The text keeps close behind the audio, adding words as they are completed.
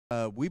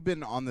We've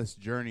been on this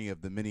journey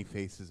of the many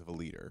faces of a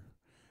leader,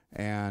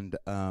 and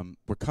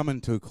we're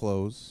coming to a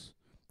close.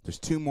 There's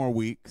 2 more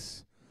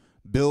weeks.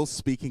 Bill's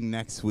speaking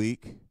next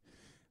week,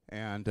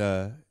 and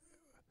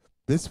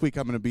this week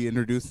I'm going to be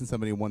introducing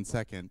somebody in 1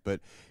 second,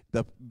 but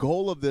the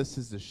goal of this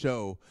is to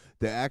show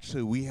that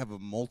actually we have a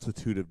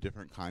multitude of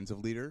different kinds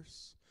of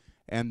leaders,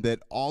 and that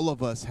all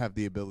of us have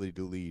the ability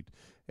to lead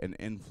and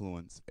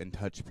influence and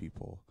touch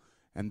people.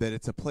 And that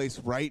it's a place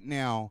right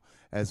now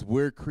as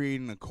we're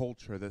creating a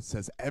culture that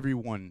says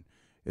everyone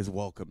is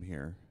welcome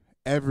here.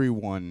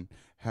 Everyone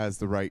has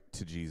the right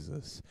to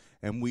Jesus.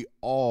 And we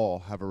all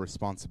have a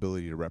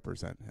responsibility to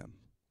represent him.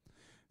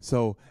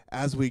 So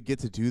as we get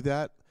to do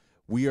that,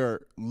 we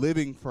are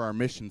living for our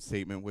mission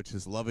statement, which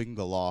is loving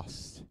the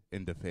lost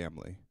into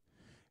family.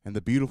 And the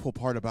beautiful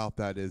part about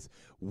that is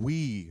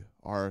we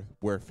are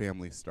where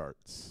family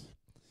starts.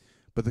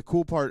 But the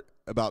cool part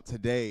about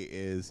today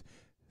is,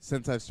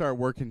 since I've started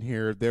working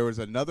here, there was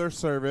another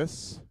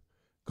service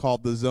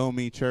called the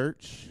Zomi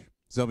Church,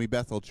 Zomi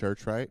Bethel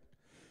Church, right?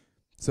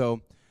 So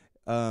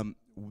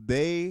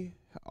they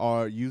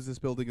use this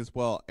building as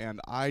well, and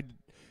I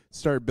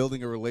started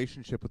building a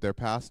relationship with their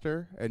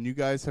pastor, and you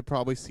guys have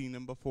probably seen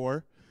him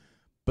before.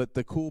 But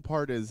the cool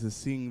part is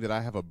seeing that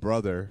I have a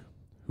brother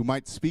who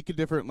might speak a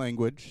different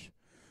language,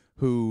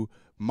 who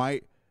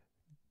might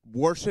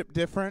worship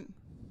different,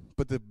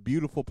 but the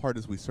beautiful part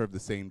is we serve the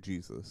same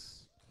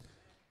Jesus.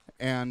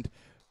 And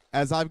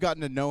as I've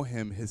gotten to know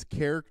him, his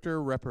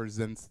character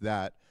represents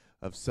that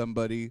of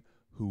somebody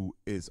who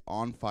is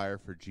on fire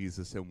for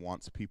Jesus and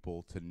wants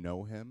people to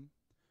know him,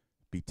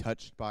 be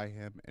touched by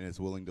him, and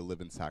is willing to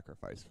live in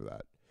sacrifice for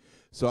that.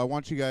 So I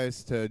want you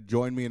guys to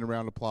join me in a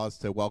round of applause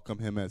to welcome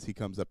him as he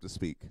comes up to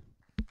speak.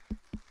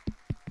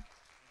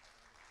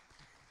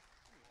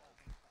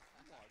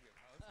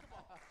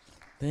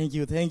 Thank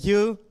you, thank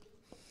you.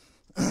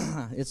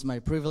 It's my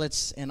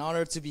privilege and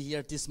honor to be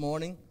here this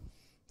morning.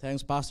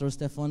 Thanks, Pastor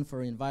Stefan,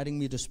 for inviting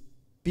me to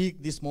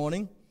speak this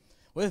morning.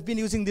 We've been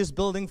using this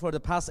building for the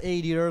past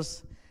 8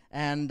 years,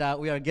 and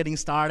we are getting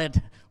started.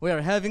 We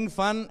are having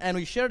fun, and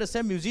we share the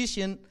same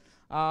musician,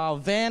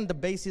 Van, the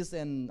bassist,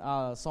 and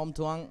Som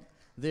Tuang.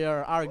 They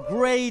are our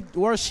great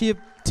worship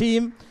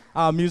team,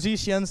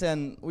 musicians,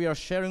 and we are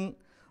sharing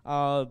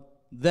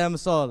them.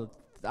 So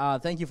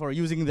thank you for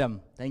using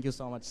them. Thank you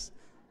so much.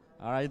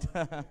 All right.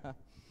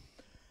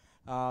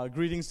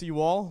 Greetings to you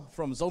all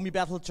from Zomi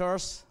Bethel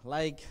Church.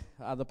 Like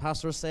the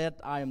pastor said,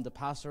 I am the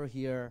pastor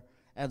here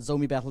at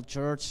Zomi Bethel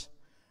Church,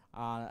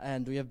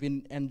 and we have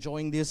been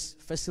enjoying these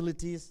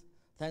facilities.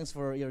 Thanks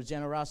for your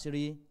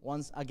generosity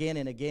once again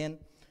and again.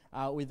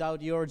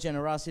 Without your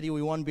generosity,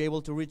 we won't be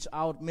able to reach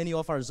out many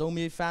of our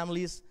Zomi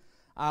families.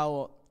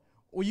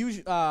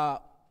 We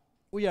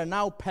are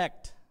now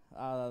packed,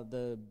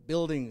 the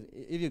building.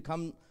 If you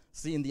come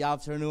see in the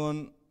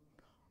afternoon,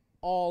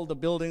 all the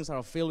buildings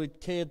are filled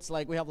with kids.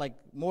 Like we have like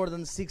more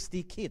than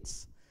 60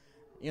 kids.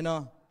 You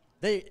know,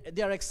 they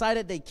are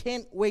excited. They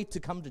can't wait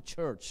to come to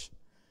church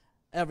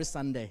every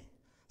Sunday.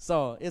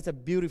 So it's a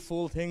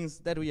beautiful thing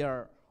that we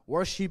are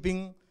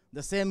worshiping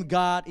the same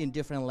God in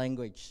different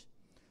language.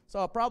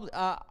 So probably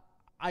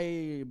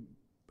I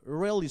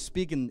rarely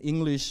speak in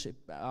English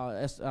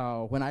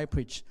when I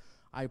preach.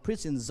 I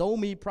preach in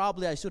Zomi.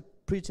 Probably I should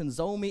preach in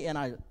Zomi, and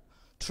I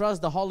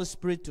trust the Holy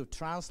Spirit to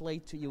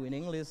translate to you in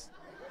English.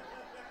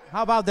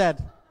 How about that?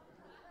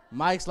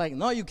 Mike's like,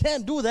 no, you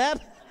can't do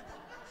that.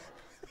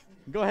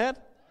 Go ahead.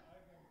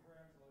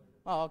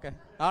 Oh, okay.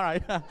 All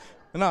right.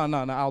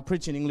 No, I'll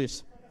preach in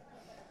English.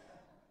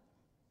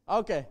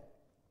 Okay.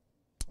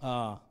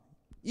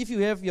 If you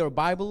have your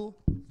Bible,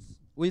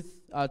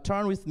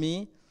 turn with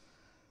me.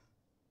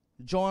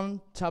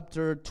 John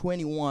chapter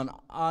 21.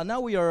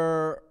 Now we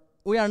are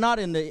not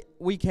in the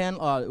weekend,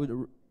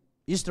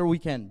 Easter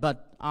weekend,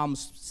 but I'm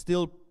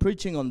still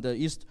preaching on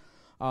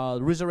the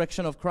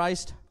resurrection of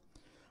Christ.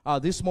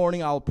 This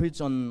morning I'll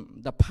preach on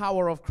the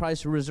power of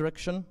Christ's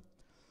resurrection.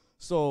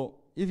 So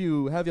if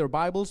you have your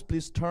Bibles,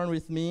 please turn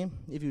with me.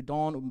 If you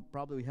don't,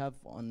 probably we have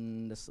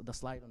on the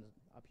slide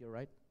up here,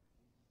 right?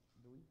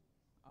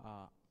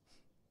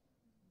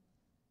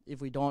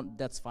 If we don't,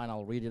 that's fine.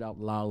 I'll read it out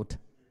loud.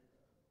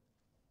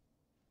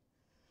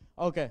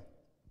 Okay.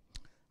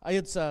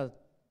 It's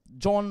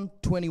John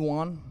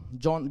 21,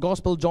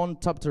 Gospel John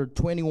chapter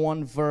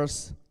 21,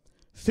 verse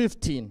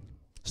 15.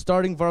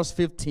 Starting verse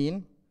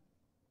 15.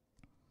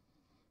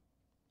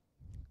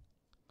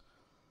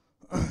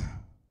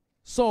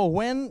 So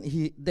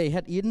when they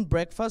had eaten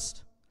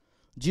breakfast,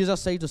 Jesus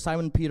said to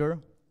Simon Peter,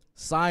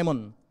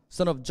 Simon,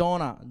 son of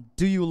Jonah,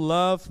 do you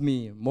love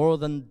me more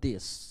than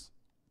this?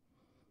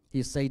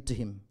 He said to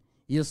him,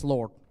 Yes,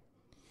 Lord,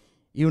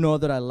 you know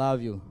that I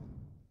love you.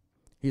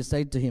 He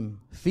said to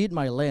him, Feed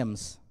my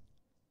lambs.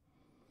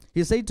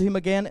 He said to him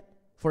again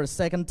for a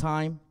second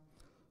time,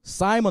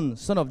 Simon,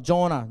 son of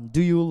Jonah,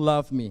 do you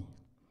love me?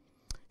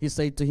 He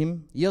said to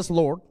him, Yes,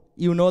 Lord,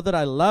 you know that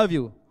I love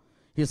you.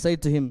 He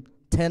said to him,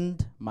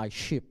 Tend my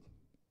sheep.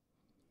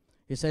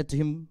 He said to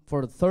him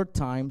for the third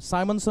time,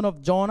 Simon, son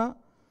of Jonah,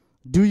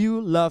 do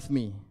you love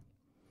me?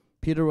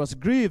 Peter was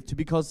grieved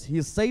because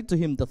he said to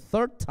him the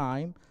third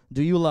time,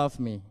 "Do you love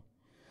me?"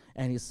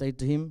 And he said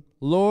to him,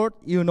 "Lord,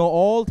 you know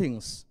all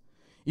things.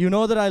 You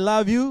know that I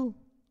love you."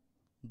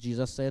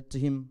 Jesus said to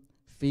him,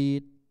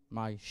 "Feed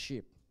my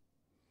sheep."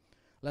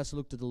 Let's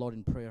look to the Lord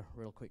in prayer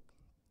real quick.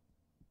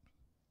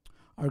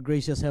 Our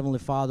gracious Heavenly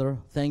Father,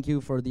 thank you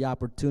for the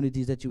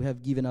opportunities that you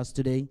have given us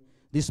today,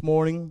 this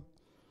morning,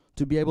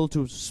 to be able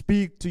to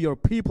speak to your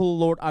people.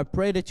 Lord, I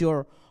pray that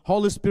your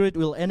Holy Spirit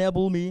will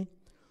enable me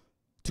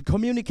to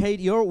communicate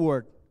your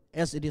word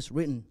as it is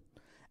written,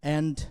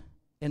 and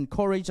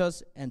encourage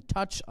us and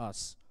touch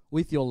us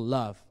with your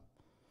love.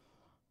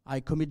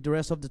 I commit the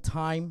rest of the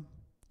time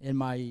and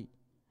my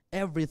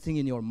everything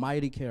in your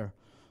mighty care.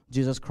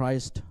 Jesus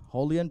Christ,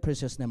 holy and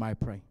precious name I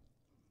pray.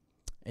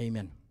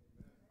 Amen.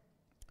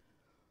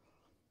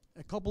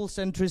 A couple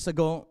centuries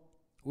ago,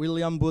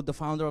 William Booth, the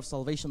founder of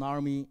Salvation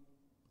Army,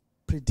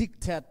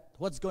 predicted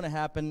what's going to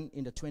happen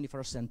in the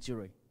 21st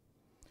century.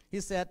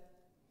 He said,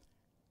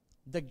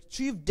 the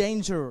chief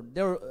danger,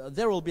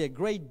 there will be a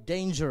great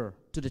danger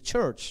to the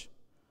church.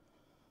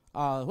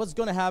 What's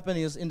going to happen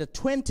is in the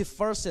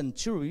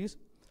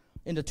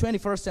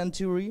 21st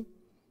century,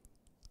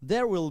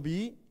 there will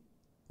be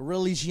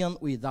religion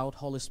without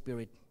Holy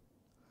Spirit.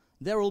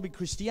 There will be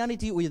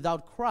Christianity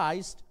without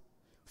Christ,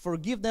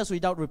 forgiveness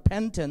without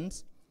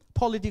repentance,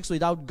 politics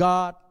without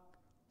God,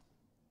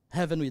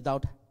 heaven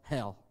without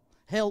hell,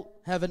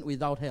 heaven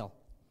without hell.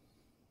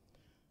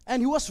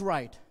 And he was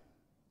right.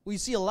 We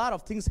see a lot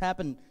of things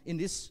happen in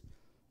this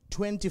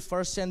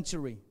 21st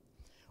century.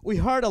 We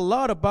heard a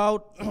lot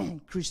about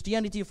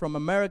Christianity from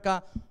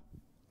America.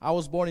 I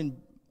was born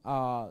in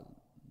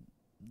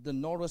the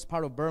northwest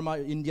part of Burma,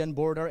 Indian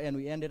border, and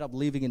we ended up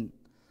living in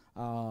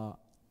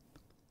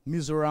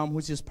Mizoram,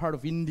 which is part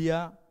of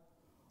India.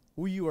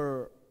 We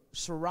were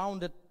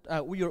surrounded,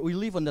 we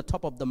live on the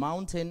top of the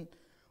mountain.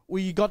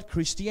 We got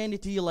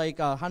Christianity like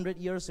 100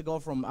 years ago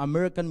from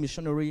American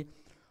missionary,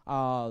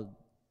 Dr.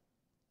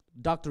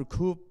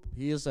 Coop.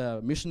 He is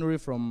a missionary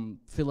from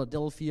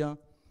Philadelphia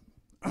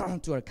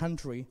to our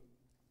country.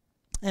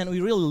 And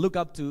we really look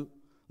up to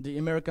the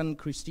American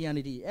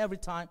Christianity every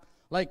time.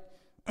 Like,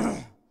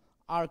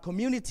 our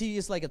community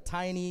is like a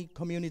tiny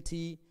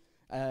community,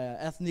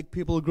 ethnic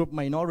people group,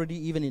 minority,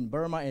 even in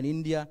Burma and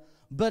India.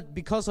 But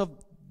because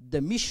of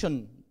the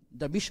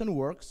mission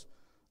works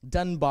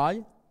done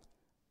by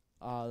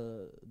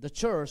the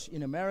church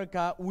in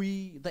America,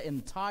 the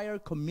entire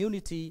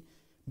community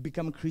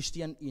become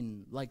Christian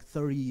in like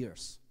 30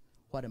 years.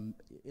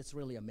 It's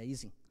really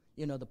amazing.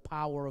 You know, the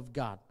power of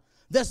God.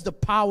 That's the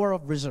power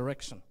of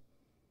resurrection.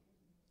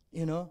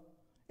 You know,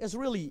 it's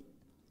really,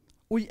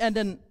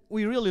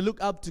 we really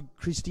look up to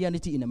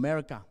Christianity in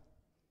America.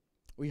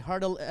 We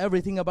heard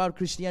everything about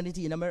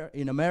Christianity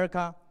in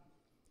America.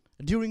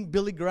 During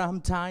Billy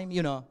Graham time,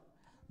 you know,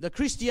 the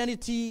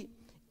Christianity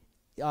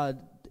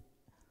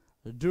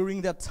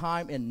during that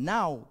time and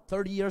now,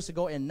 30 years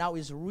ago and now,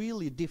 is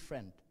really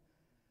different,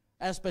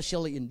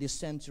 especially in this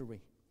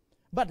century.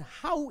 But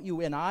how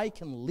you and I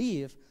can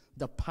live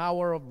the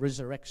power of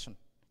resurrection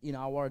in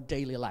our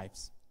daily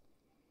lives.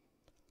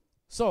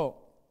 So,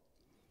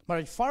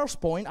 my first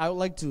point, I would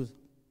like to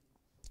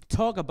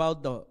talk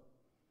about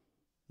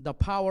the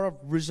power of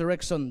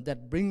resurrection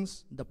that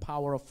brings the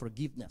power of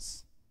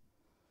forgiveness.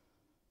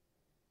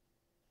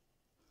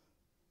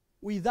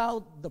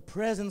 Without the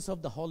presence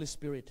of the Holy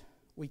Spirit,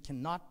 we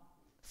cannot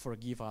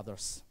forgive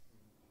others.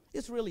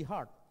 It's really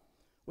hard.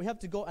 We have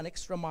to go an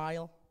extra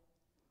mile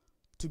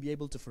to be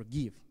able to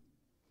forgive.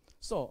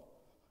 So,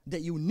 the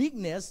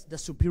uniqueness, the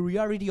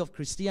superiority of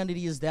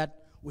Christianity is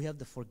that we have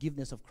the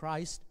forgiveness of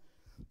Christ.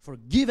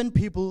 Forgiven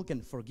people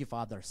can forgive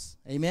others.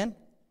 Amen?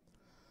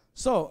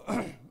 So,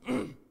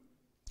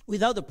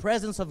 without the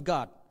presence of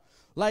God,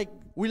 like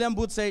William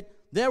Booth said,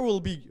 there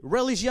will be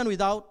religion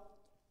without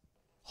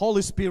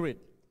Holy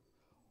Spirit.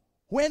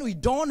 When we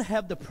don't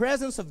have the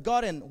presence of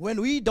God and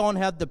when we don't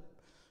have the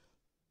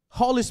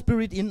Holy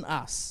Spirit in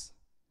us,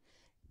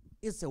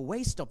 it's a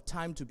waste of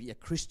time to be a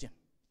Christian,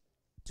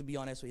 to be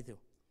honest with you.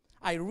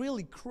 I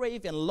really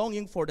crave and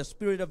longing for the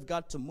Spirit of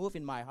God to move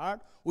in my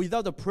heart.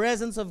 Without the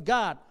presence of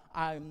God,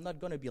 I'm not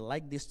going to be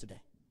like this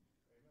today.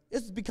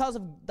 It's because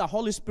of the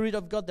Holy Spirit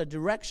of God, the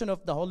direction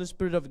of the Holy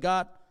Spirit of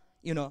God.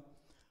 You know,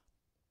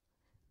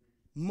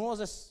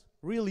 Moses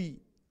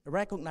really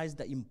recognized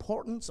the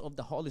importance of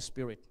the Holy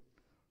Spirit.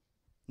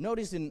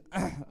 Notice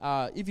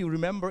if you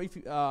remember,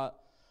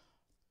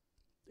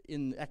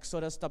 in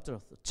Exodus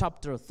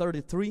chapter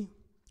 33,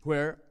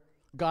 where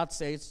God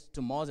says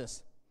to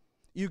Moses,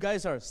 "You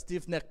guys are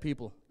stiff-necked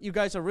people. You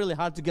guys are really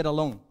hard to get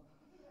along.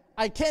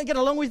 I can't get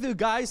along with you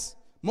guys.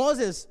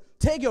 Moses,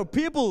 take your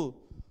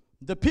people,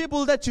 the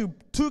people that you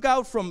took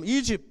out from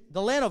Egypt,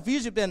 the land of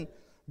Egypt, and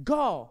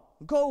go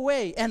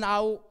away, and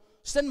I'll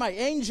send my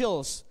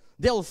angels.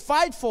 They'll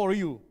fight for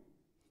you.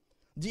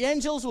 The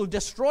angels will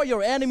destroy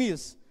your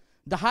enemies,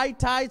 the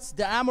Hittites,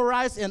 the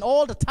Amorites, and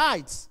all the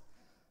Tites.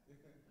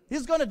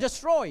 He's going to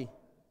destroy.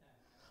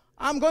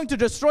 I'm going to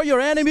destroy your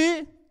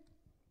enemy,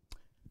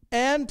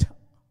 and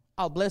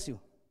I'll bless you.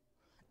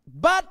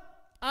 But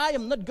I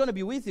am not going to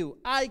be with you.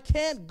 I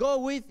can't go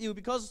with you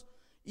because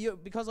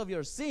of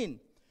your sin.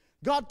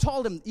 God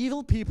told them,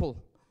 evil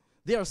people,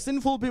 they are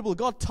sinful people.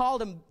 God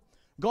told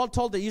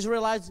the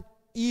Israelites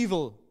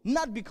evil,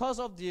 not because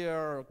of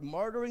their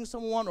murdering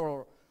someone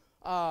or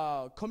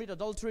commit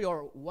adultery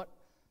or what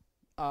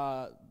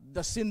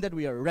the sin that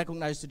we are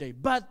recognized today.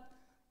 But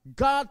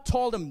God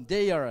told them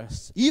they are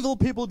evil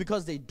people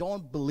because they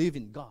don't believe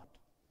in God.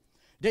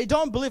 They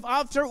don't believe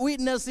after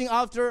witnessing,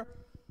 after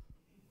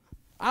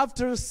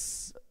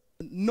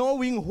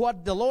knowing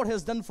what the Lord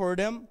has done for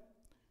them,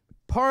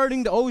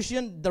 parting the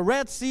ocean, the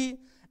Red Sea,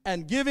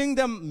 and giving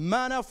them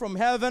manna from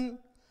heaven,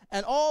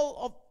 and all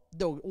of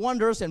the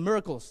wonders and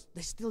miracles.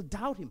 They still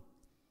doubt Him.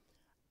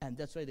 And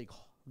that's why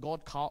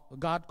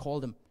God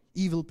called them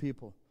evil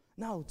people.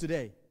 Now,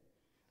 today,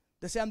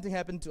 the same thing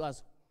happened to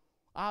us.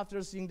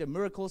 After seeing the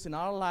miracles in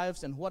our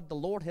lives and what the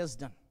Lord has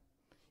done,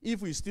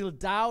 if we still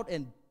doubt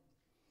and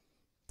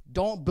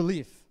don't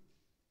believe,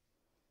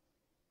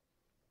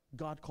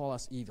 God calls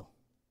us evil.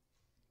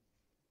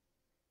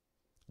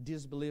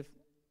 Disbelief,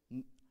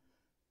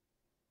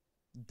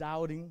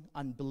 doubting,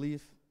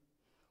 unbelief,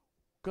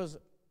 because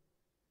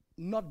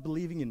not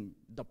believing in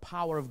the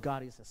power of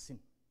God is a sin.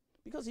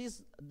 Because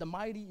He's the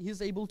mighty,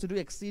 He's able to do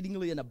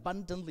exceedingly and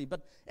abundantly,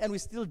 and we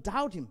still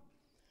doubt Him.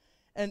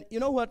 And you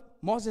know what?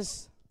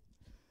 Moses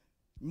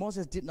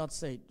did not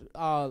say,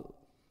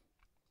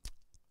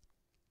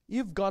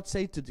 if God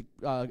said to the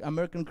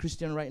American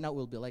Christian right now,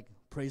 we'll be like,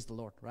 praise the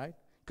Lord, right?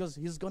 Because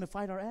He's going to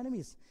fight our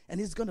enemies, and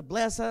He's going to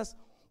bless us.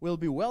 We'll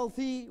be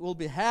wealthy, we'll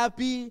be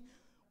happy,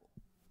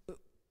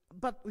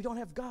 but we don't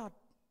have God.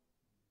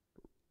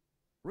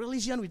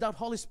 Religion without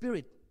Holy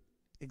Spirit.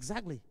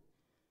 Exactly.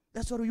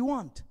 That's what we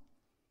want.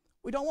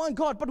 We don't want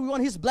God, but we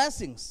want His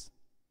blessings.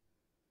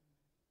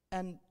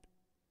 And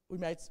we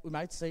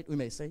might say,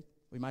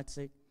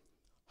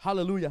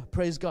 hallelujah,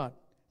 praise God.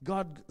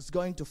 God is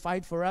going to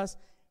fight for us,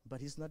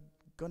 but He's not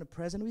going to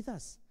present with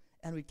us.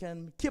 And we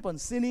can keep on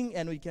sinning,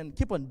 and we can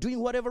keep on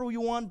doing whatever we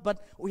want,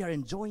 but we are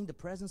enjoying the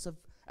presence of,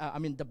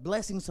 the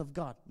blessings of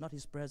God, not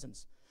His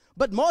presence.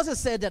 But Moses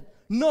said that,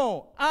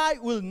 no, I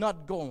will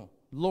not go.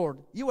 Lord,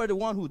 you are the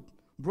one who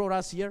brought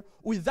us here.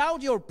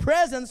 Without your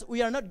presence,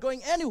 we are not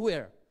going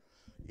anywhere.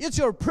 It's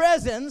your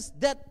presence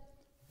that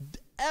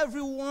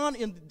everyone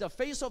in the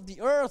face of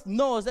the earth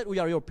knows that we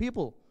are your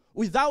people.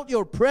 Without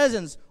your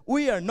presence,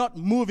 we are not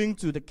moving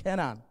to the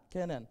Canaan.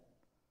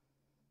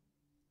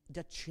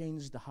 That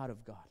changed the heart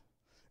of God.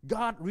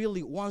 God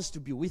really wants to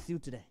be with you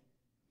today.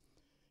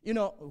 You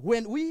know,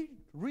 when we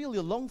really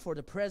long for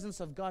the presence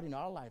of God in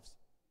our lives,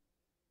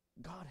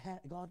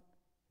 God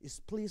is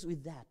pleased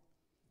with that.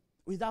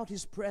 Without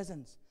His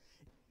presence.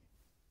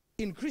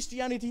 In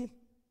Christianity,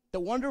 the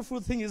wonderful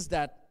thing is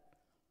that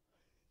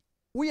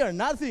we are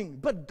nothing,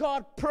 but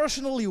God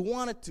personally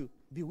wanted to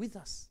be with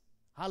us.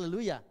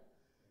 Hallelujah.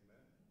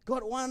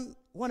 God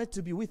wanted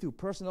to be with you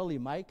personally,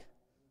 Mike,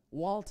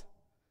 Walt,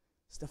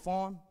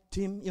 Stefan,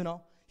 Tim, you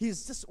know. He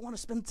just want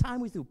to spend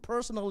time with you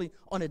personally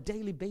on a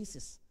daily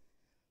basis.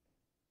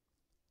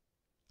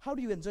 How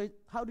do you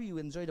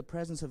enjoy the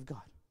presence of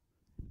God?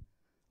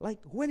 Like,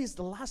 when is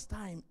the last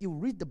time you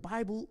read the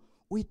Bible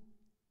with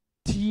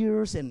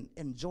tears and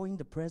enjoying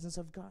the presence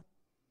of God?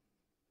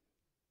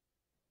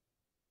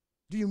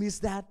 Do you miss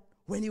that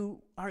when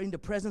you are in the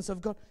presence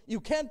of God? You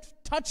can't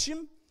touch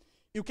Him.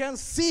 You can't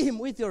see Him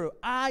with your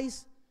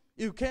eyes.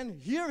 You can't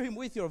hear Him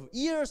with your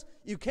ears.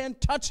 You can't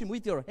touch Him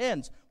with your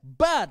hands.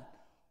 But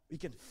we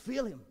can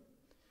feel Him.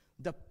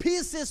 The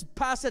peace is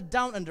passed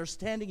down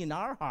understanding in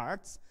our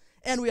hearts.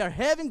 And we are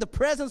having the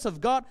presence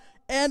of God.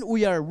 And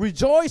we are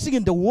rejoicing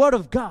in the Word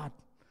of God.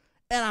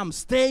 And I'm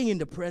staying in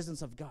the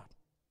presence of God.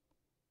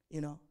 You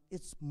know,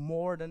 it's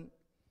more than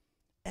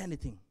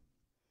anything.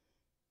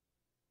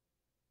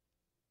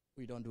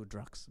 We don't do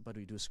drugs, but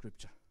we do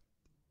Scripture.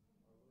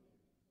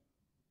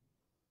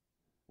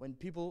 When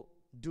people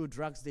do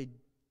drugs,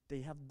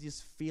 they have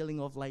this feeling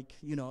of, like,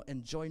 you know,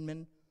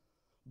 enjoyment.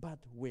 But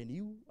when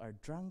you are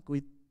drunk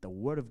with the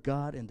Word of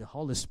God and the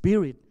Holy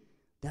Spirit,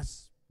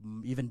 that's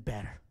even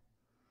better.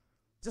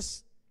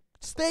 Just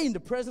stay in the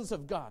presence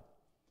of God.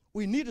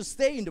 We need to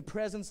stay in the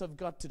presence of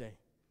God today.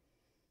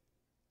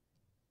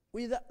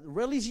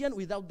 Religion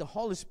without the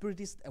Holy Spirit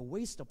is a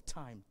waste of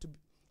time.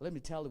 Let me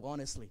tell you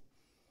honestly.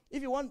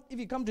 If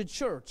you come to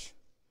church,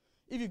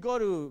 if you go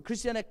to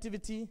Christian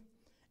activity,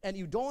 and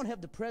you don't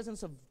have the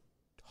presence of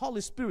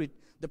Holy Spirit,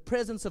 the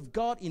presence of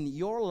God in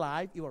your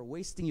life, you are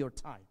wasting your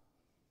time.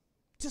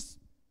 Just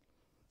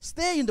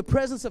stay in the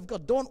presence of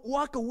God. Don't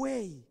walk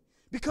away.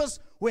 Because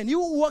when you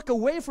walk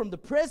away from the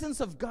presence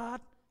of God,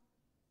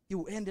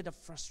 you ended up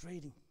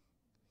frustrating.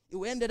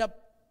 You ended up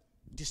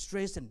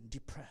distressed and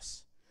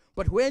depressed.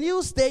 But when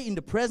you stay in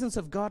the presence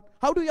of God,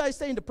 how do I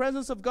stay in the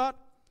presence of God?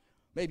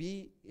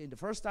 Maybe in the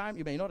first time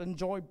you may not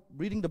enjoy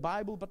reading the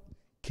Bible, but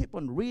keep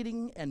on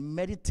reading and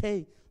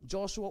meditate.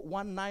 Joshua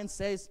 1:9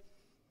 says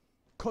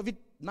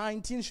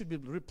COVID-19 should be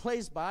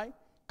replaced by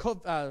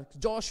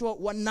Joshua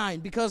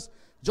 1:9, because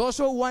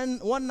Joshua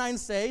 1:9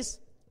 says,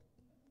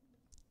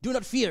 do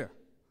not fear.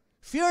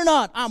 Fear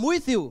not, I'm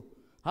with you.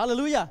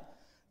 Hallelujah.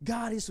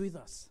 God is with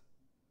us.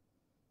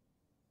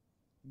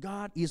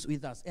 God is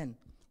with us. And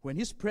when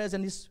His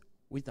presence is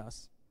with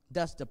us,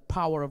 that's the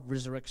power of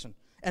resurrection.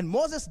 And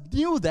Moses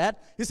knew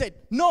that. He said,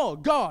 no,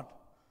 God,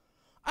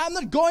 I'm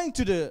not going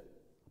to the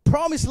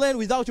promised land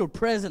without your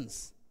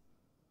presence.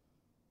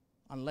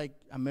 Unlike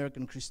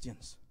American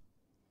Christians.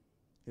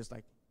 He's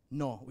like,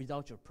 no,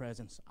 without your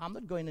presence, I'm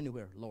not going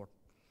anywhere, Lord.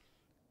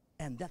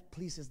 And that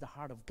pleases the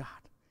heart of God.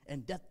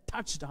 And that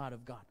touched the heart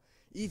of God.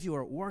 If you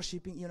are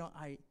worshiping,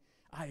 I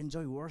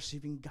enjoy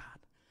worshiping God.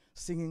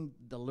 Singing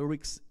the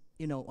lyrics,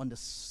 on the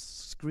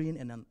screen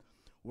and then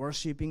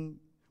worshiping,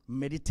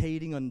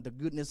 meditating on the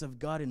goodness of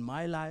God in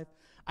my life.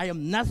 I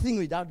am nothing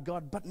without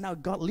God, but now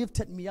God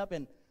lifted me up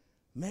and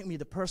made me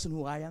the person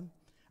who I am.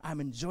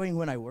 I'm enjoying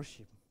when I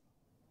worship.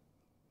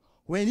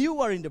 When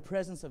you are in the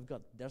presence of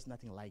God, there's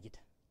nothing like it.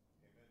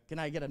 Amen. Can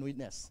I get a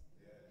witness?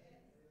 Yeah.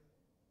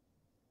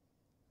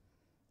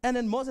 And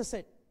then Moses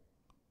said,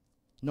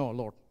 no,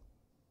 Lord,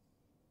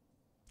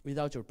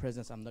 without your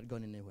presence, I'm not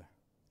going anywhere.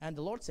 And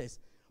the Lord says,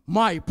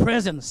 my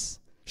presence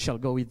shall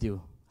go with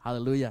you.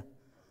 Hallelujah.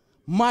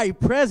 My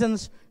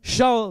presence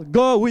shall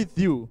go with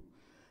you,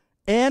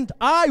 and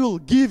I will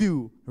give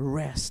you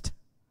rest.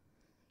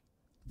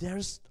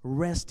 There's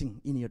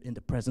resting in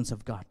the presence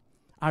of God.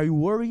 Are you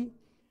worried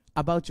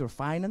about your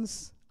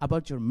finance,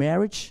 about your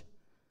marriage?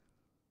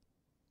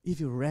 If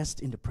you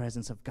rest in the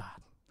presence of God,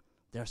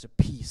 there's a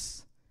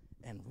peace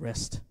and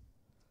rest.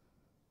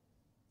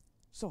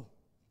 So,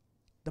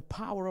 the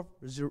power of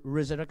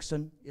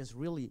resurrection is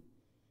really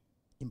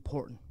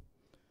important.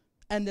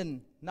 And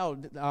then, now,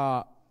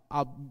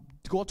 I'll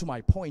go to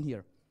my point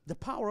here. The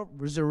power of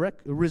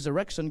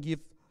resurrection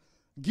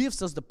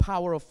gives us the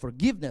power of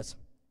forgiveness.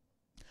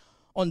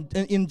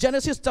 In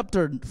Genesis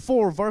chapter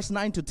 4, verse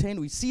 9 to 10,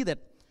 we see that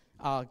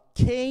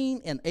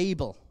Cain and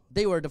Abel,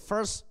 they were the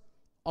first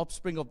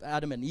offspring of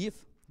Adam and Eve,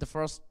 the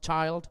first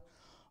child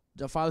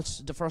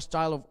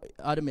of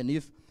Adam and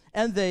Eve,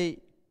 and they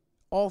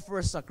offer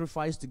a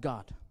sacrifice to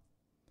God.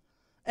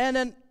 And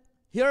then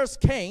here's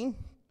Cain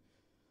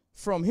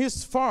from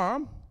his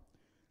farm.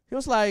 He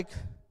was like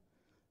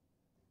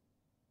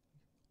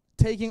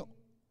taking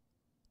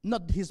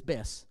not his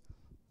best,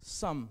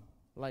 some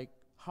like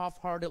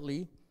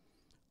half-heartedly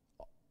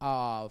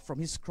from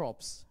his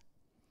crops,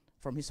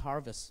 from his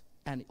harvest,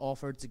 and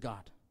offered to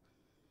God.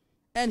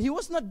 And he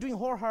was not doing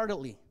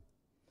wholeheartedly.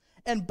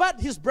 But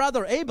his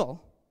brother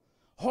Abel,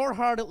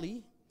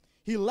 wholeheartedly,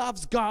 he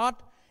loves God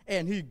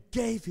and he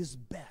gave his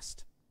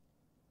best.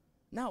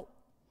 Now,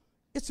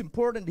 it's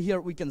important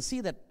here we can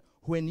see that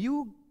when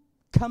you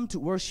come to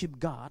worship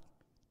God,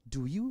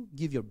 do you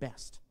give your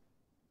best?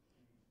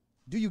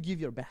 Do you give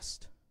your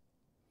best?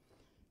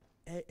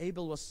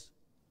 Abel was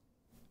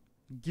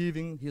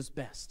giving his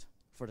best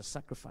for the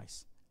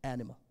sacrifice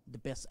animal, the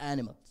best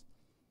animals.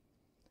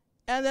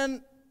 And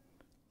then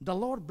the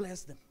Lord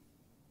blessed them.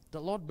 The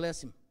Lord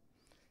blessed him.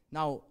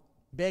 Now,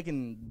 back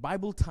in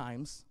Bible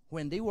times,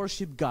 when they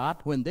worship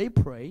God, when they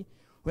pray,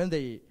 when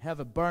they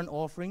have a burnt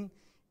offering,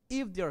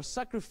 if their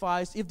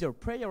sacrifice, if their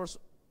prayers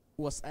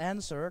was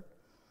answered,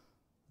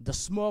 the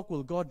smoke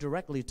will go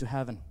directly to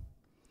heaven.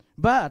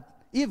 But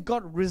if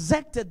God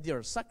rejected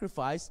their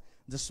sacrifice,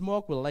 the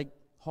smoke will like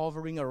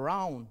hovering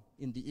around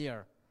in the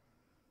air,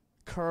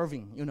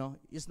 curving,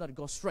 it's not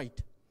go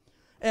straight.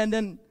 And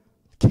then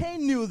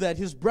Cain knew that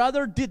his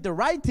brother did the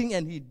right thing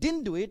and he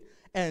didn't do it,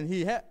 and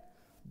he had,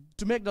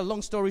 to make the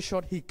long story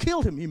short, he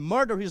killed him, he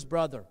murdered his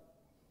brother.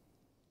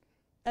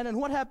 And then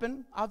what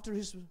happened after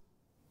his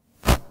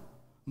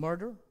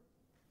murder?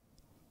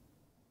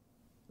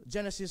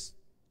 Genesis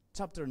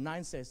chapter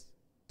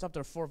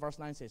 4 verse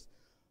 9 says,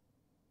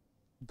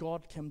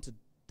 God came to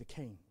the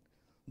Cain.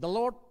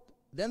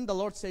 Then the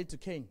Lord said to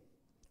Cain,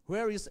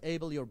 where is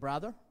Abel your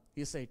brother?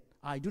 He said,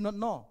 I do not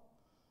know.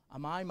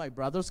 Am I my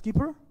brother's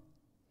keeper?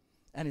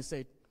 And he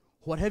said,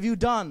 what have you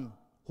done?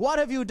 What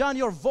have you done?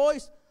 Your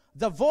voice,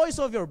 the voice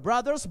of your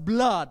brother's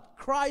blood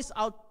cries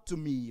out to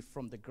me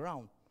from the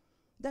ground.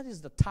 That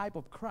is the type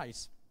of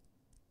Christ.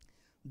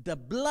 The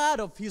blood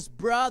of his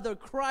brother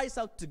cries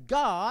out to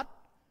God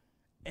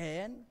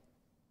and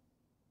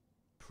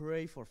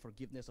pray for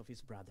forgiveness of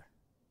his brother.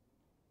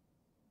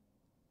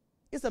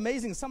 It's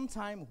amazing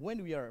sometimes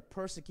when we are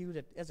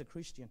persecuted as a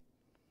Christian.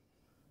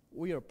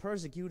 We are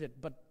persecuted,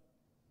 but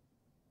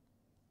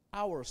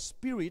our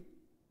spirit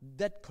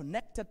that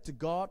connected to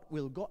God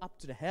will go up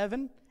to the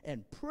heaven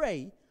and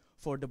pray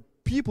for the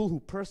people who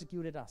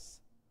persecuted us.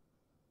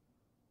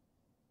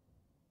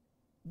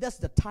 That's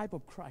the type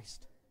of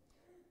Christ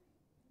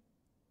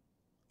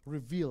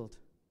revealed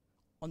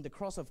on the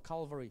cross of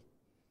Calvary.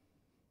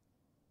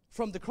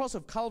 From the cross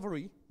of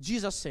Calvary,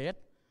 Jesus said,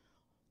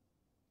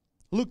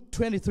 Luke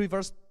 23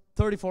 verse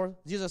 34,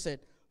 Jesus said,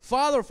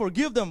 Father,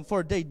 forgive them,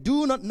 for they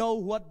do not know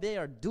what they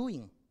are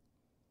doing.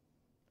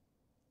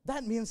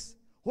 That means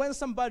when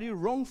somebody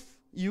wrongs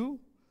you,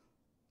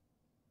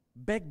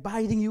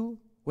 backbiting you,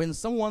 when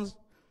someone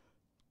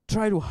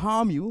try to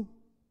harm you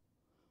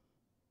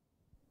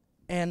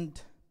and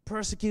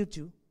persecute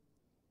you,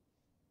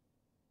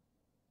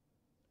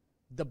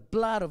 the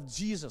blood of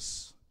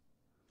Jesus,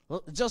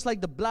 just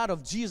like the blood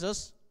of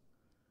Jesus,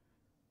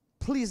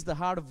 pleased the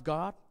heart of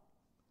God,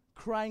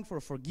 crying for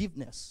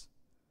forgiveness.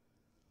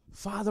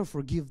 Father,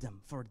 forgive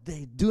them, for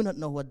they do not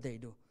know what they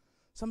do.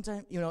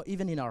 Sometimes,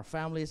 even in our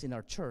families, in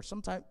our church,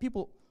 sometimes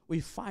people, we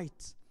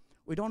fight.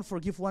 We don't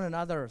forgive one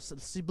another,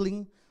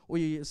 sibling.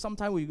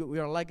 Sometimes we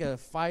are like a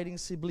fighting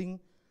sibling.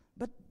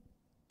 But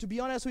to be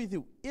honest with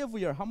you, if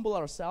we are humble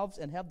ourselves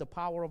and have the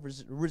power of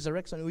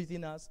resurrection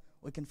within us,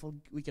 we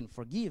can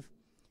forgive.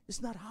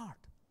 It's not hard.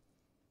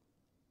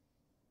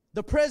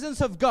 The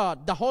presence of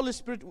God, the Holy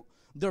Spirit,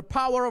 the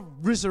power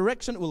of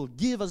resurrection will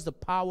give us the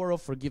power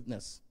of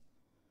forgiveness.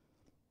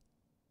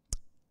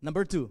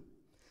 Number 2,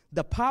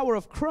 the power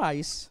of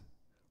Christ's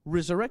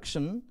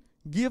resurrection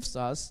gives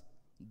us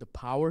the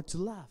power to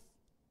love.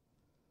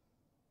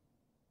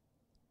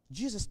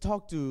 Jesus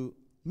talked to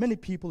many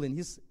people in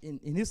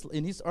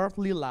his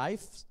earthly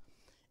life,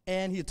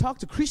 and he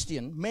talked to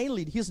Christians,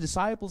 mainly his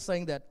disciples,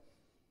 saying that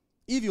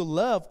if you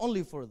love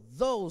only for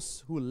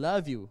those who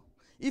love you,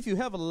 if you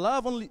have a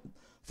love only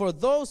for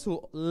those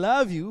who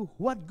love you,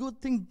 what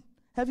good thing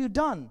have you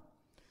done?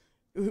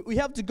 We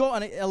have to go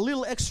on a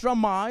little extra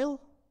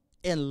mile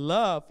and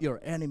love your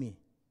enemy.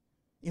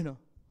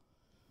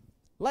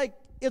 Like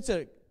it's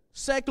a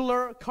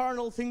secular,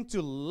 carnal thing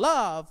to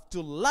love,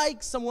 to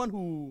like someone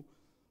who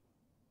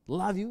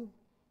love you.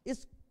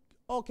 It's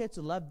okay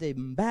to love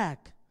them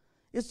back.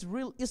 It's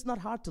not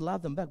hard to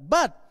love them back.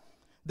 But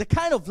the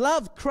kind of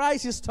love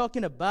Christ is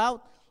talking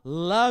about,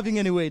 loving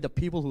anyway the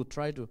people who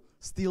try to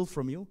steal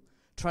from you,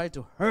 try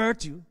to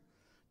hurt you,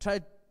 try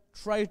to,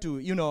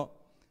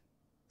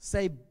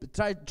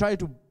 try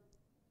to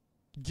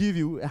give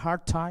you a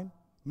hard time,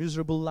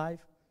 miserable life,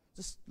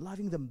 just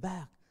loving them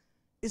back.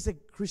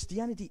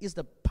 Christianity is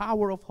the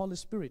power of Holy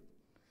Spirit.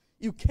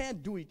 You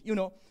can't do it,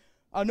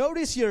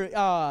 notice here,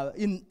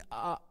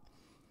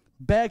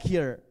 back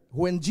here,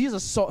 when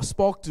Jesus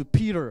spoke to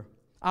Peter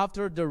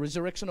after the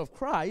resurrection of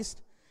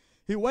Christ,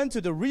 he went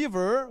to the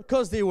river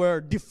because they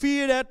were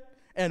defeated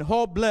and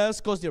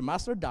hopeless because their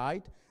master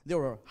died. They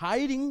were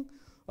hiding.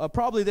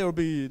 Probably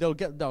they'll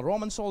get the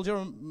Roman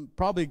soldier,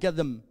 probably get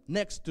them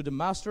next to the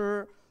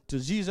master, to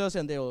Jesus,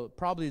 and they'll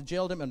probably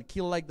jail them and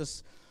kill like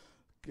this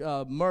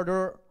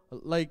murder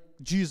like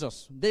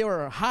Jesus. They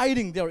were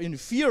hiding. They were in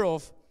fear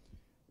of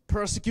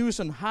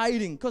persecution,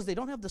 hiding because they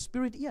don't have the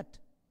Spirit yet.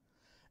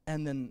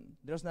 And then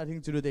there's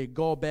nothing to do. They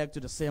go back to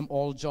the same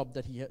old job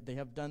that they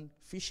have done,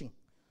 fishing.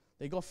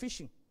 They go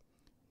fishing.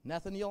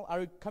 Nathaniel,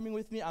 are you coming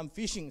with me? I'm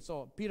fishing.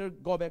 So Peter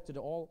go back to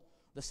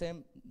the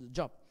same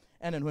job.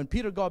 And then when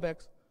Peter go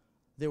back,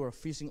 they were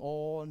fishing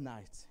all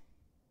night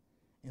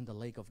in the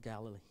lake of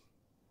Galilee.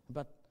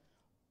 But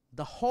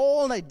the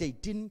whole night they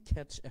didn't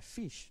catch a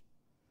fish,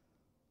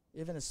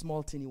 even a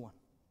small teeny one.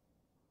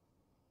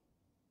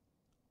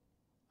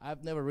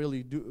 I've never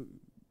really do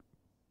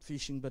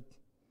fishing, but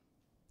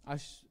I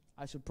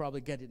should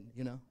probably get it,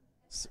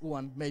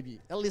 one, maybe,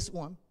 at least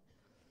one.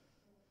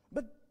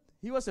 But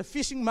he was a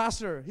fishing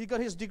master. He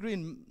got his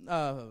degree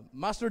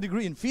master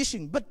degree in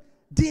fishing, but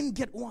didn't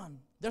get one.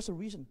 There's a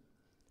reason.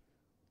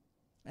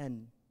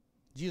 And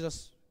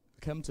Jesus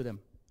came to them.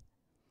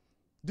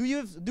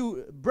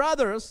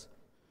 Brothers,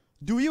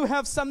 do you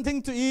have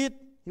something to eat?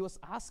 He was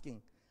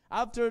asking.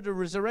 After the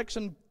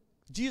resurrection,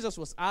 Jesus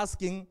was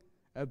asking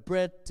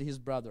bread to his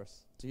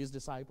brothers, to his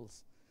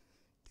disciples.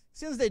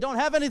 Since they don't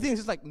have anything,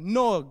 he's like,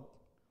 no,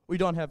 we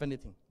don't have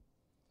anything.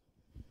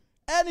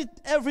 And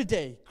every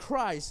day,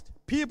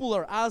 people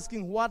are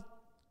asking, what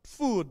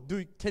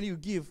food can you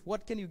give?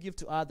 What can you give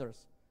to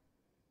others?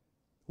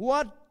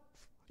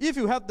 If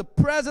you have the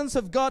presence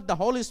of God, the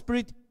Holy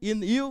Spirit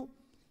in you,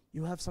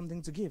 you have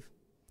something to give.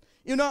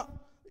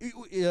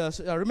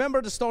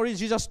 Remember the story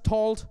Jesus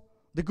told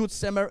the Good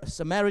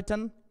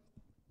Samaritan?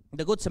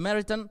 The Good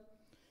Samaritan,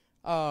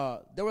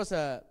 there was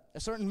a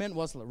certain man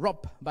was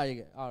robbed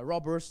by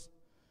robbers,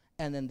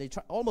 and then they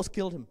almost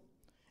killed him.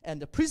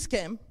 And the priest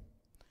came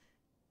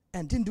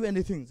and didn't do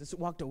anything, just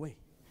walked away.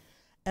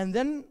 And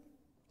then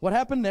what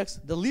happened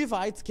next? The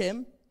Levites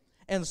came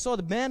and saw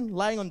the man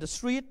lying on the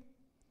street,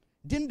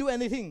 didn't do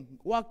anything,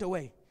 walked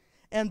away.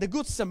 And the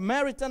Good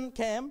Samaritan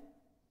came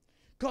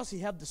because he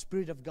had the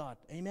Spirit of God.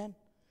 Amen.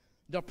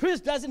 The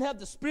priest doesn't have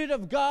the Spirit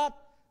of God,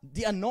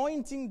 the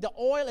anointing, the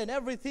oil and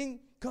everything,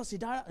 because he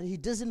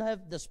doesn't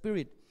have the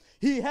Spirit.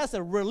 He has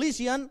a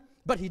religion,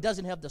 but he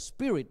doesn't have the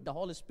Spirit, the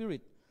Holy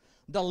Spirit.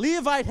 The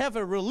Levite have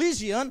a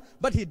religion,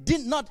 but he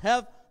did not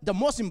have the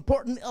most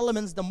important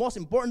elements, the most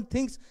important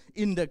things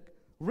in the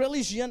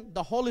religion,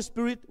 the Holy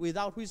Spirit,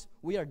 without which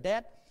we are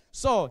dead.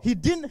 So he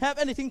didn't have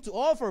anything to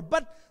offer,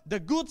 but the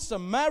Good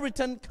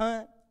Samaritan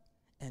came,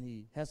 and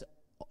he has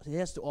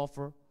to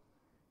offer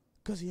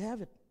because he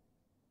have it.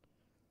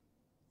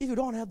 If you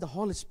don't have the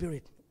Holy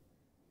Spirit,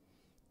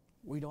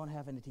 we don't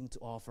have anything to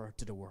offer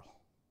to the world.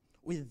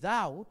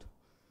 Without,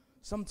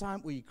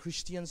 sometimes we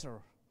Christians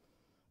are,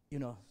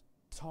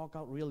 talk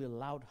out really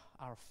loud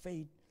our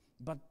faith,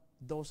 but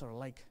those are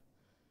like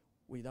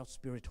without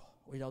Spirit,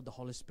 without the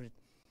Holy Spirit,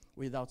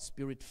 without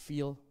Spirit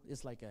feel.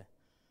 It's like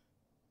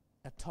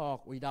a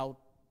talk without,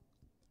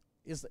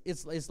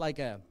 it's like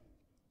a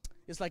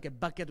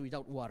bucket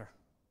without water,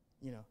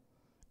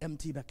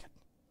 empty bucket.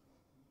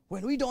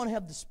 When we don't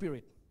have the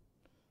Spirit,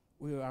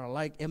 we are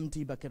like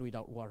empty bucket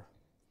without water.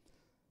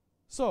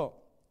 So,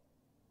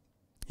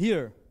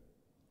 here,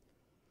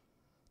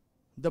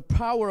 the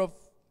power of,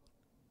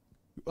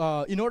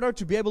 in order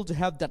to be able to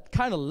have that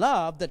kind of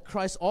love that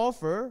Christ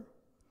offers,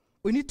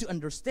 we need to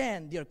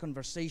understand their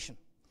conversation.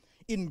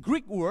 In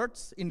Greek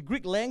words, in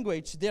Greek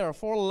language, there are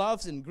 4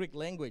 loves in Greek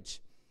language.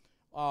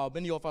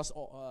 Many of us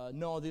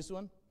know this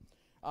one.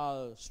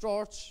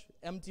 Storge,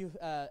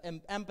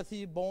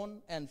 empathy,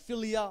 bond, and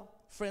philia,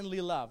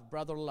 friendly love,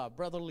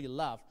 brotherly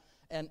love,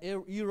 and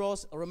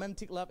eros,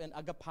 romantic love, and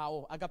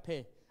agapao,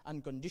 agape,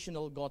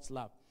 unconditional God's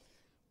love.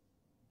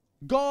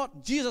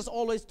 Jesus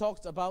always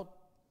talks about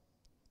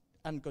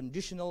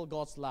unconditional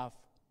God's love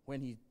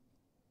when he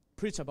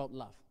preached about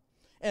love.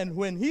 And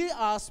when he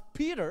asked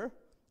Peter,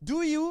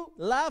 "Do you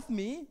love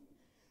me?"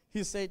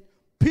 he said,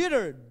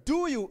 "Peter,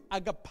 do you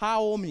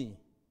agapao me?"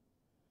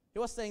 He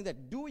was saying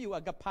that, "Do you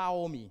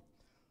agapao me?"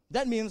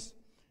 That means,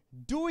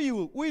 will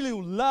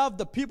you love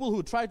the people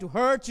who try to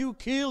hurt you,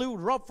 kill you,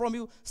 rob from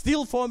you,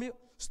 steal from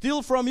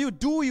you?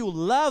 Do you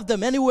love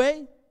them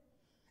anyway?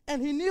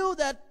 And he knew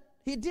that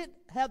he did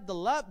have the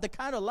love, the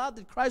kind of love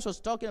that Christ was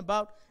talking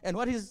about. And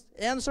what he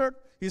answered,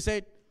 he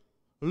said,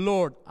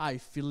 "Lord, I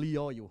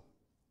phileo you.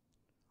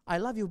 I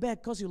love you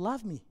back because you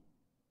love me."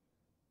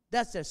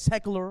 That's a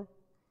secular,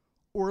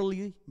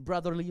 worldly,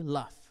 brotherly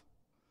love.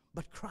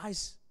 But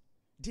Christ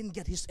didn't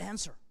get his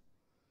answer.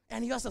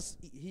 And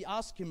he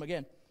asked him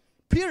again,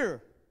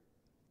 "Peter,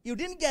 you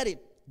didn't get it.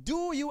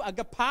 Do you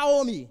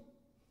agapao me?"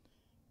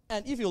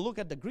 And if you look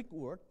at the Greek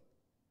word,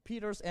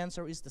 Peter's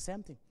answer is the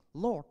same thing.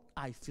 "Lord,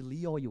 I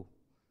phileo you."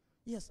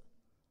 Yes,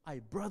 I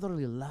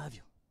brotherly love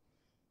you.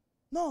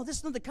 No, this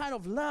is not the kind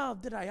of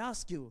love that I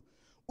ask you.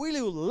 Will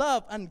you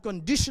love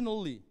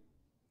unconditionally?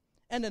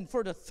 And then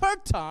for the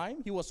 3rd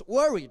time, he was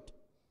worried.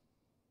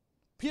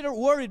 Peter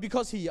worried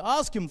because he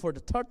asked him for the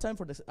 3rd time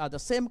for the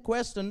same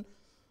question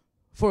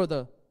for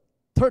the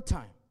 3rd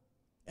time.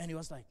 And he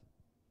was like,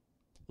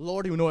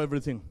 "Lord, you know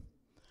everything.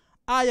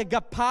 I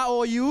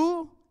agapao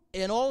you,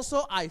 and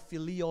also I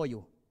phileo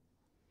you.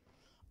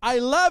 I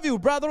love you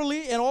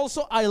brotherly, and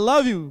also I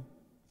love you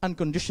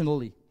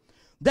unconditionally.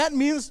 That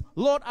means,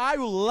 Lord, I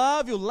will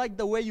love you like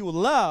the way you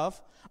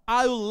love.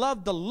 I will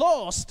love the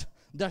lost,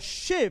 the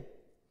sheep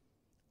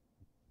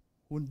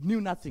who knew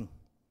nothing.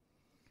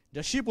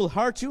 The sheep will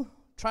hurt you,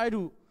 try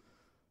to,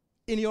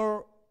 in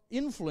your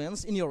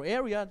influence, in your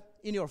area,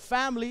 in your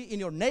family, in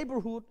your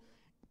neighborhood,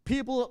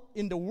 people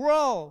in the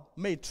world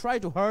may try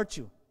to hurt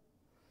you.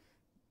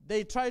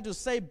 They try to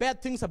say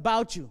bad things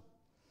about you.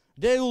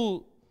 They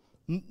will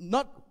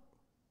not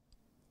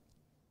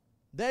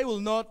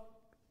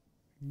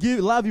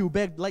love you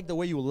back like the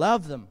way you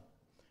love them.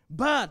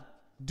 But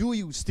do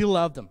you still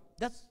love them?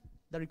 That's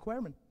the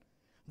requirement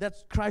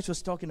that Christ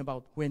was talking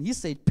about when he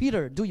said,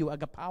 "Peter, do you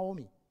agapao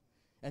me?"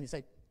 And he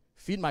said,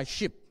 "Feed my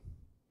sheep."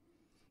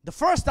 The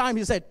first time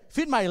he said,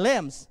 "Feed my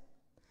lambs."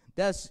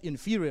 That's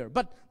inferior.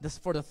 But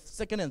for the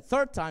 2nd and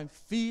 3rd time,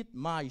 "Feed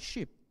my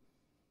sheep."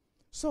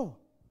 So,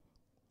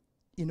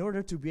 in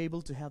order to be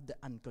able to have the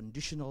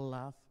unconditional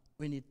love,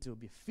 we need to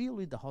be filled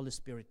with the Holy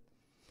Spirit.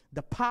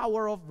 The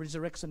power of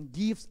resurrection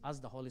gives us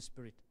the Holy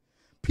Spirit.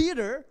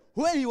 Peter,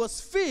 when he was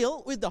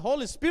filled with the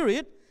Holy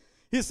Spirit,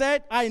 he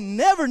said, "I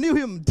never knew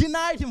him,"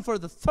 denied him for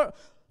the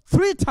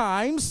 3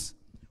 times.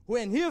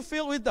 When he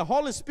filled with the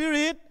Holy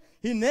Spirit,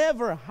 he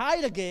never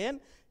hid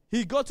again.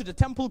 He go to the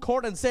temple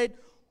court and said,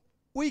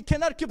 "We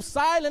cannot keep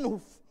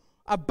silent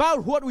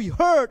about what we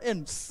heard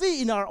and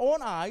see in our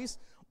own eyes.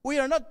 We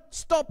are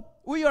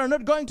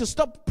not going to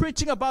stop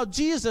preaching about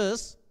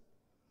Jesus."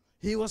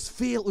 He was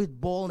filled with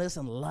boldness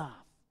and love.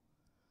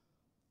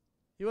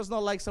 He was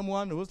not like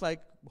someone who was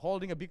like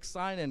holding a big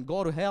sign and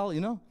go to hell,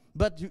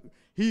 But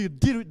he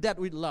did that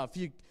with love.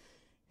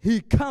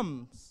 He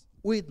comes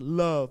with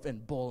love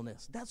and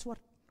boldness. That's what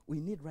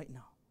we need right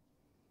now.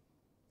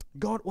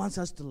 God wants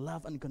us to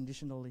love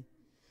unconditionally.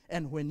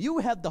 And when you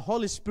have the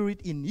Holy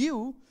Spirit in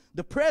you,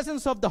 the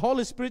presence of the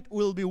Holy Spirit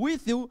will be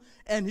with you,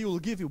 and He will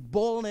give you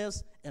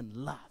boldness and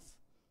love.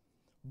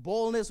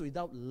 Boldness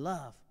without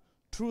love,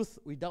 truth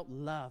without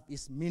love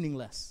is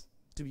meaningless,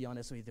 to be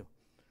honest with you.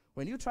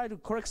 When you try to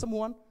correct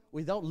someone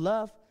without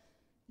love,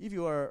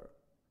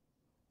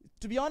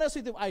 to be honest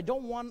with you, I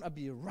don't want to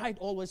be right,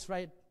 always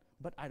right,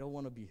 but I don't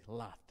want to be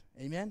loved.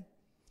 Amen?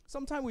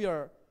 Sometimes we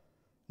are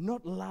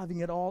not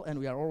loving at all, and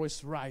we are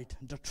always right.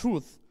 The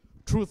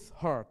truth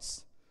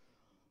hurts.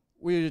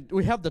 We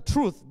have the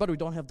truth, but we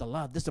don't have the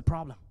love. That's the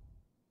problem.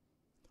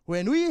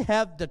 When we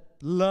have the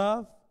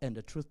love and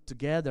the truth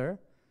together,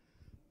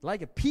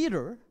 like a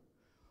Peter,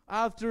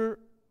 after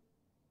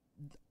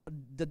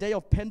the day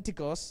of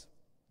Pentecost,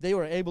 they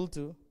were able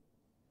to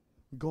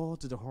go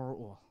to the whole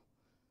world.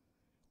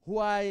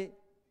 Why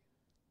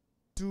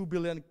 2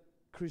 billion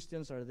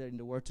Christians are there in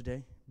the world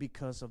today?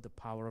 Because of the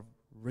power of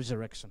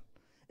resurrection.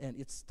 And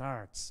it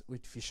starts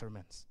with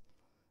fishermen.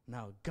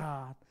 Now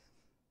God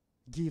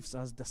gives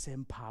us the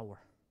same power.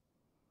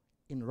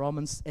 In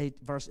Romans 8,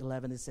 verse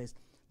 11, it says,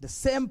 the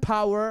same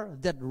power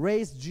that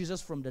raised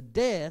Jesus from the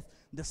dead,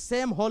 the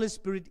same Holy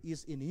Spirit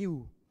is in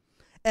you.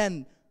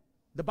 And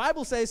the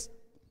Bible says,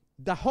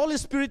 the Holy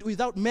Spirit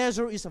without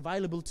measure is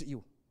available to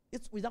you.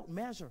 It's without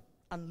measure,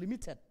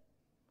 unlimited.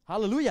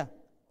 Hallelujah.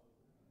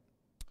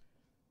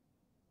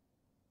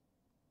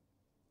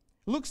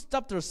 Luke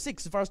chapter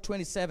 6, verse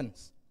 27.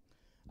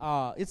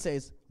 It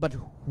says, but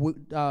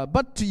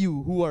to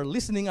you who are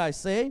listening, I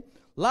say,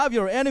 love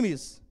your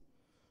enemies.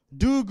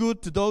 Do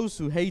good to those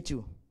who hate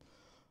you.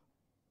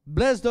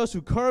 Bless those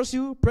who curse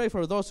you. Pray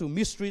for those who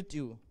mistreat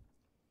you.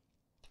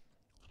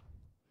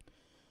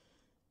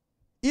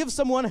 If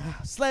someone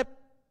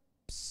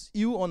slaps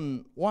you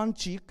on one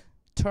cheek,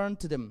 turn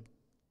to them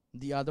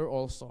the other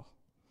also.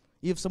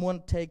 If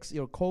someone takes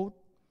your coat,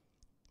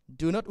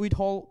 do not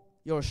withhold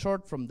your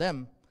shirt from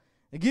them.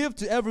 Give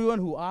to everyone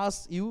who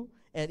asks you,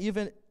 and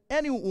even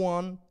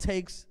anyone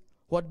takes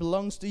what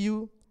belongs to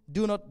you,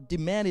 do not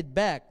demand it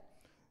back.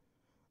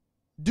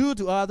 Do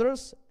to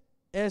others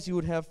as you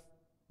would have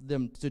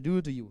them to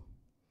do to you.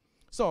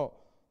 So,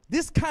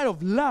 this kind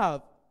of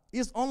love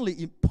is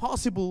only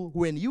possible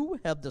when you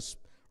have the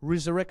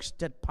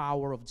resurrected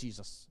power of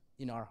Jesus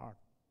in our heart.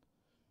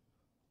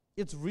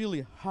 It's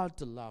really hard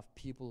to love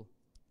people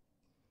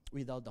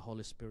without the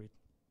Holy Spirit.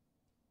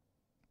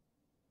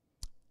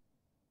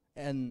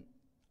 And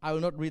I will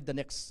not read the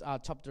next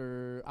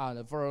chapter,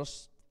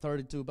 verse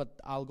 32, but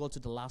I'll go to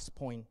the last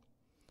point.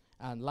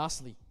 And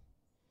lastly,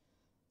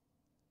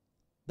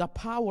 the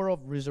power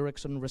of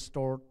resurrection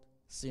restored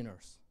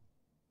sinners.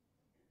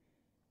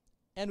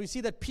 And we see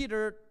that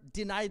Peter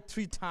denied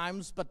 3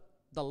 times, but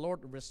the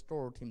Lord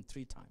restored him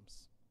 3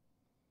 times.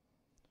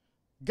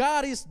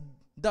 God is,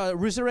 the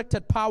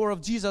resurrected power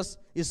of Jesus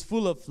is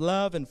full of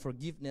love and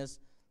forgiveness.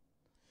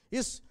 He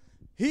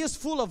is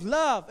full of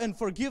love and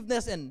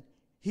forgiveness, and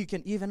He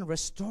can even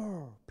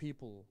restore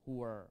people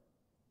who are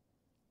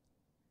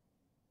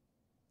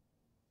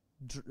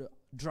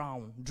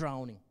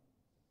drowning.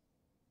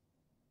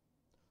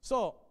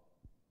 So,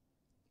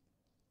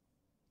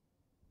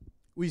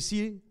 we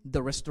see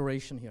the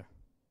restoration here.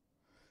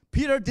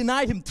 Peter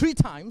denied Him 3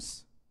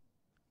 times,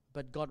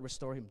 but God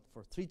restored him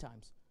for 3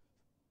 times.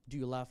 Do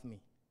you love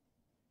me?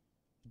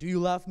 Do you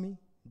love me?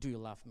 Do you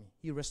love me?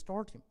 He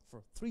restored him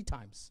for 3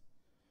 times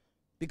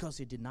because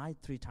he denied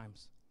 3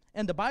 times.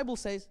 And the Bible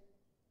says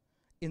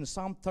in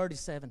Psalm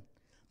 37,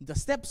 the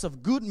steps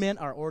of good men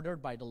are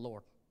ordered by the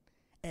Lord,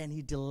 and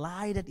He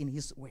delighted in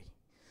His way.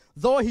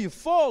 Though he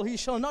fall, he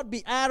shall not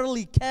be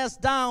utterly cast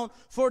down,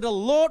 for the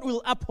Lord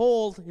will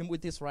uphold him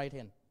with His right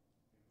hand.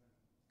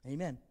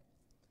 Amen.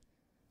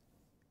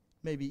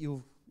 Maybe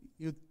you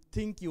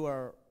think you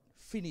are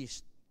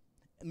finished.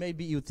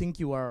 Maybe you think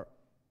you are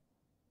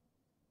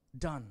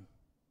done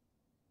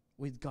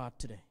with God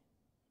today.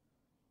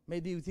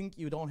 Maybe you think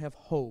you don't have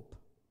hope.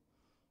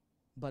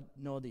 But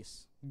know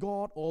this,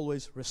 God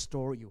always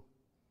restores you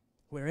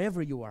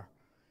wherever you are.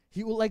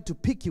 He would like to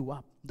pick you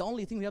up. The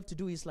only thing we have to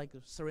do is like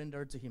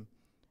surrender to Him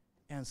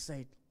and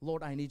say,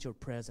 Lord, I need your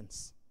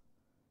presence.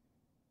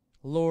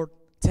 Lord,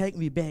 take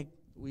me back.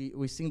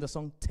 We sing the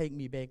song, take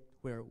me back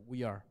where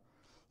we are.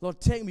 Lord,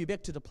 take me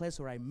back to the place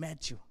where I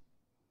met you.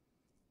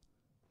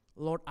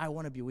 Lord, I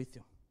want to be with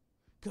you.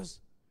 Because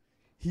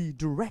He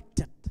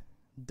directed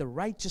the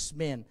righteous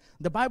man.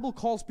 The Bible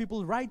calls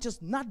people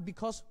righteous not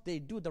because they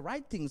do the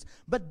right things,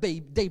 but they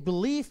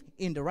believe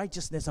in the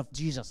righteousness of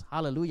Jesus.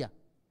 Hallelujah.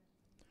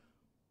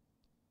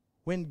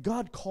 When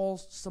God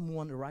calls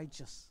someone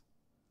righteous,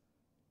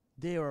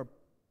 they are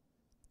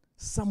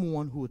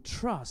someone who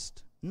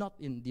trusts not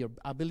in their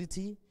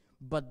ability,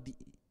 but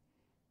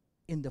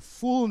in the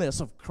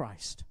fullness of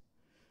Christ.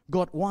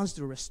 God wants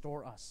to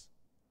restore us.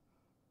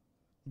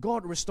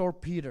 God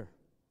restored Peter.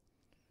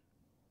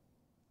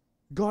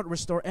 God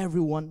restored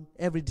everyone,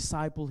 every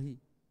disciple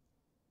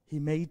he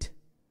made.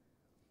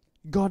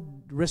 God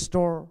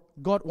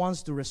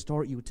wants to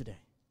restore you today.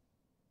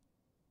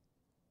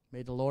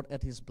 May the Lord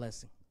add His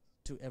blessing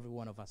to every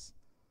one of us.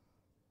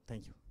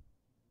 Thank you.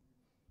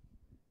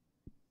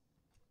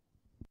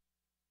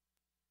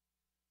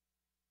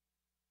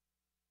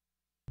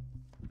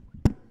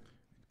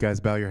 Guys,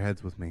 bow your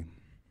heads with me.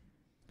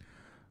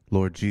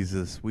 Lord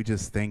Jesus, we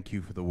just thank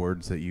you for the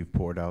words that you've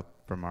poured out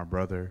from our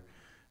brother.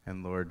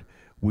 And Lord,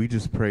 we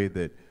just pray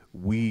that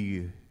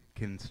we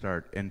can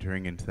start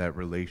entering into that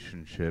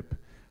relationship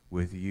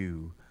with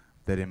you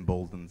that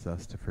emboldens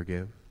us to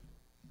forgive,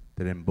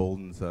 that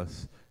emboldens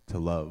us to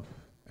love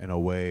in a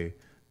way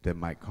that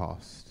might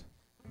cost.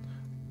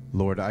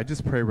 Lord, I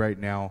just pray right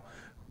now,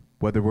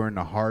 whether we're in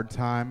a hard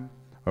time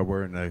or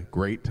we're in a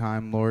great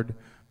time, Lord,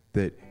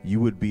 that you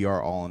would be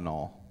our all in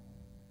all,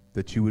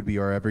 that you would be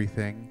our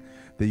everything,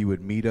 that you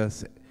would meet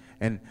us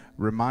and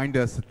remind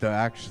us that the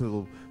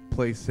actual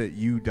place that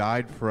you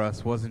died for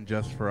us wasn't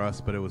just for us,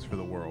 but it was for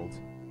the world.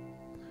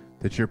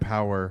 That your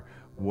power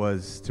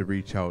was to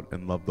reach out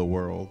and love the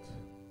world,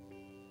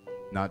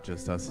 not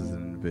just us as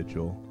an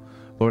individual.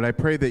 Lord, I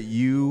pray that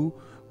you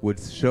would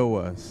show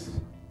us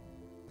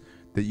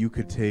that you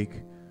could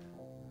take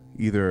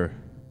either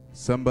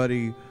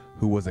somebody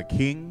who was a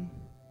king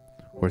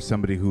or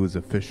somebody who was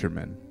a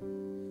fisherman,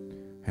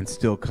 and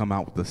still come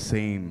out with the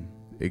same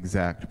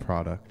exact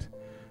product,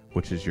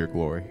 which is your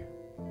glory.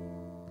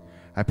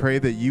 I pray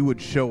that you would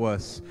show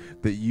us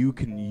that you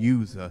can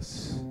use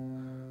us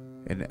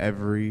in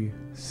every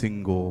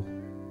single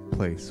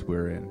place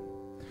we're in.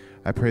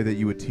 I pray that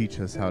you would teach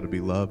us how to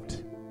be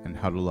loved and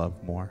how to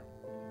love more.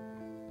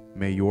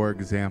 May your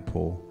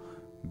example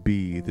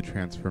be the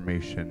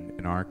transformation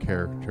in our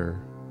character,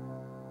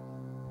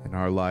 in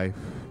our life,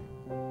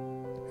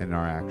 and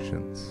our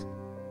actions.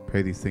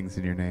 Pray these things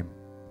in your name.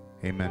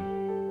 Amen.